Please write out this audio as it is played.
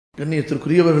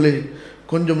கண்ணியத்திற்குரியவர்களே,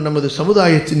 கொஞ்சம் நமது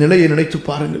சமுதாயத்தின் நிலையை நினைத்து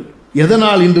பாருங்கள்.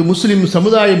 எதனால் இன்று முஸ்லிம்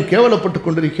சமுதாயம் கேவலப்பட்டுக்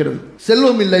கொண்டிருக்கிறது?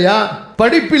 செல்வம் இல்லையா?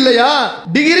 படிப்பு இல்லையா?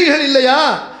 டிகிரிகள் இல்லையா?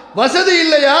 வசதி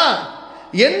இல்லையா?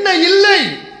 என்ன இல்லை?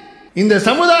 இந்த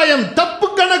சமுதாயம் தப்பு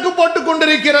கணக்கு போட்டுக்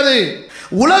கொண்டிருக்கிறது.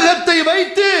 உலகத்தை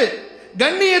வைத்து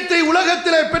கண்ணியத்தை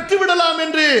உலகத்திலே பெற்றுவிடலாம்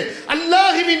என்று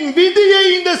அல்லாஹ்வின் விதியை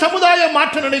இந்த சமுதாயம்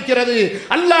மாற்ற நினைக்கிறது.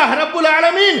 அல்லாஹ் ரப்புல்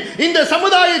ஆலமீன் இந்த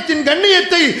சமுதாயத்தின்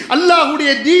கண்ணியத்தை,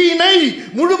 அல்லாஹ்வுடைய தீனை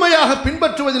முழுமையாக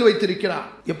பின்பற்றுவதில் வைத்திருக்கிறார்.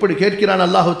 எப்படி கேட்கிறான்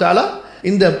அல்லாஹ் தஆலா?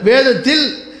 இந்த வேதத்தில்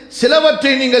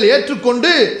சிலவற்றை நீங்கள்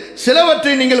ஏற்றுக்கொண்டு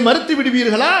சிலவற்றை நீங்கள் மறுத்து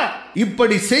விடுவீர்களா?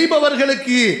 இப்படி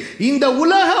செய்பவர்களுக்கு இந்த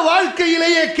உலக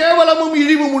வாழ்க்கையிலேயே கேவலமும்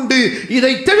இழிவும் உண்டு.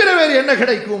 இதை தவிர வேறு என்ன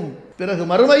கிடைக்கும்? பிறகு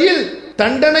மறுமையில்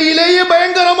தண்டனையிலேயே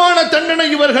பயங்கரமான தண்டனை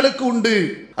இவர்களுக்கு உண்டு.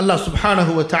 அல்லாஹ்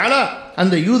சுப்ஹானஹு வ தஆலா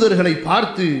அந்த யூதர்களை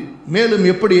பார்த்து மேலும்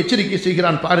எப்படி எச்சரிக்கை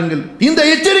செய்கிறான் பாருங்கள். இந்த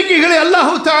எச்சரிக்கைகளை அல்லாஹ்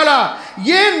தஆலா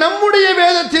ஏன் நம்முடைய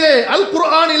வேதத்திலே அல்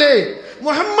குர்ஆனிலே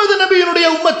முஹம்மது நபியினுடைய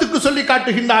உம்மத்துக்கு சொல்லி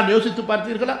காட்டுகின்றான்? யோசித்து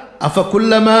பார்த்தீர்களா?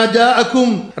 அஃபகுல்லமா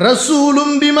ஜாஅக்கும்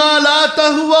ரசூலும் பிமா லா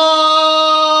தஹ்வா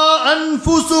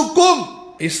அன்ஃபுசுக்கும்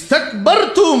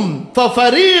இஸ்தக்பர்தும்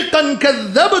ஃபஃபரீகன்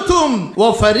கذبتم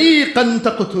வஃபரீகன்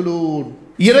தக்துலூன்.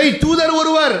 இறை தூதர்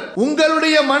ஒருவர்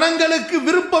உங்களுடைய மனங்களுக்கு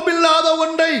விருப்பமில்லாத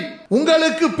ஒன்றை,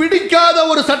 உங்களுக்கு பிடிக்காத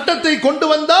ஒரு சட்டத்தை கொண்டு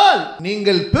வந்தால்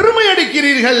நீங்கள் பெருமை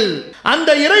அடிக்கிறீர்கள், அந்த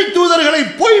இறை தூதர்களை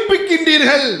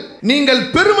பொய்ப்பிக்கின்றீர்கள், நீங்கள்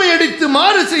பெருமை அடித்து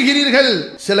மாறு செய்கிறீர்கள்,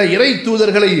 சில இறை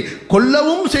தூதர்களை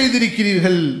கொல்லவும்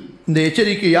செய்திருக்கிறீர்கள். இந்த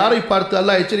எச்சரிக்கை யாரை பார்த்து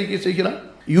அல்லாஹ் எச்சரிக்கை செய்கிறான்?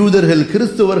 யூதர்கள்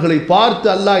கிறிஸ்தவர்களை பார்த்து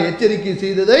அல்லாஹ் எச்சரிக்கை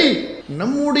செய்ததை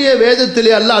நம்முடைய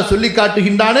வேதத்திலே அல்லாஹ் சொல்லி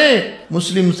காட்டுகின்றானே.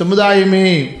 முஸ்லிம் சமுதாயமே,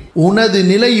 உனது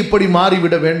நிலை இப்படி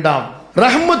மாறிவிட வேண்டாம்.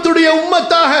 ரஹ்மத்துடைய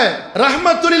உம்மத்தாக,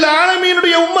 ரஹ்மத்துல்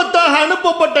ஆலமீனுடைய உம்மத்தாக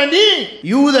அனுப்பப்பட்ட நீ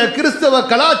யூத கிறிஸ்தவ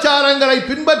கலாச்சாரங்களை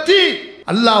பின்பற்றி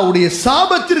அல்லாஹ்வுடைய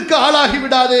சாபத்திற்கு ஆளாகி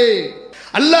விடாதே,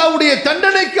 அல்லாஹ்வுடைய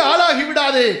தண்டனைக்கு ஆளாகி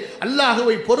விடாதே.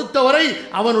 அல்லாஹ்வை பொறுத்தவரை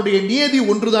அவனுடைய நியதி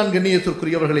ஒன்றுதான்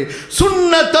கண்ணியத்திற்குரியவர்களே,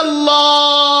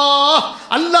 சுன்னத்தல்லாஹ்,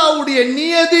 அல்லாஹ்வுடைய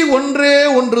நியதி ஒன்றே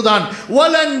ஒன்றுதான்.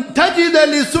 வலன் தஜித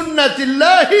லி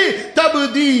சுன்னத்தில்லாஹி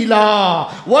தப்தீலா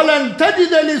வலன்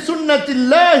தஜித லி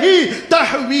சுன்னத்தில்லாஹி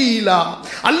தஹ்வீலா.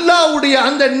 அல்லாஹ்வுடைய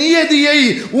அந்த நியதியை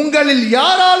உங்களில்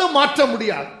யாராலும் மாற்ற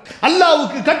முடியாது.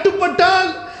 அல்லாஹ்வுக்கு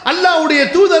கட்டுப்பட்டால், அல்லாஹ்வுடைய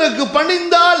தூதருக்கு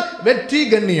பணிந்தால் வெற்றி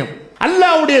கண்ணியம்.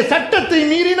 அல்லாஹ்வுடைய சட்டத்தை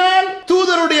மீறினால்,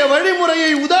 தூதருடைய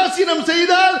வழிமுறையை உதாசீனம்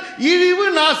செய்தால் இழிவு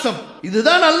நாசம்.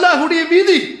 இதுதான் அல்லாஹ்வுடைய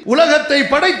விதி. உலகத்தை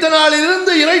படைத்த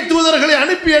நாளிலிருந்து, இறை தூதர்களை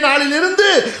அனுப்பிய நாளிலிருந்து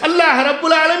அல்லாஹ்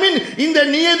ரப்புல் ஆலமீன் இந்த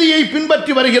நியதியை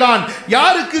பின்பற்றி வருகிறான்.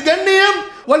 யாருக்கு கண்ணியம்?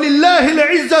 வலில்லாஹில்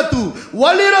இஸ்ஸத்து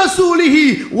வலிரசூலிஹி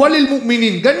வலில்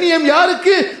முஃமினீன். கண்ணியம்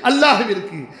யாருக்கு?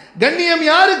 அல்லாஹ்விற்கு. கண்ணியம்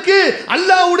யாருக்கு?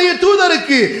 அல்லாஹ்வுடைய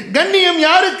தூதருக்கு. கண்ணியம்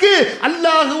யாருக்கு?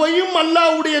 அல்லாஹ்வையும்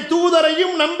அல்லாஹ்வுடைய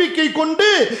தூதரையும் நம்பிக்கை கொண்டு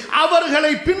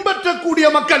அவர்களை பின்பற்றக்கூடிய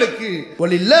மக்களுக்கு.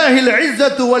 வலில்லாஹில்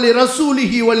இஸ்ஸத்து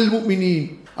வலிரசூலிஹி வலில் முஃமினீன்.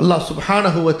 அல்லாஹ்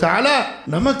சுப்ஹானஹு வ தஆலா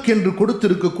நமக்கென்று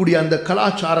கொடுத்திருக்கக்கூடிய அந்த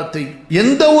கலாச்சாரத்தை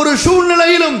எந்த ஒரு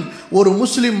சூழ்நிலையிலும் ஒரு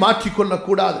முஸ்லிம்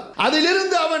மாற்றிக்கொள்ளக்கூடாது.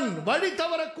 அதிலிருந்து அவன் வழி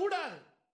தவறக்கூடாது.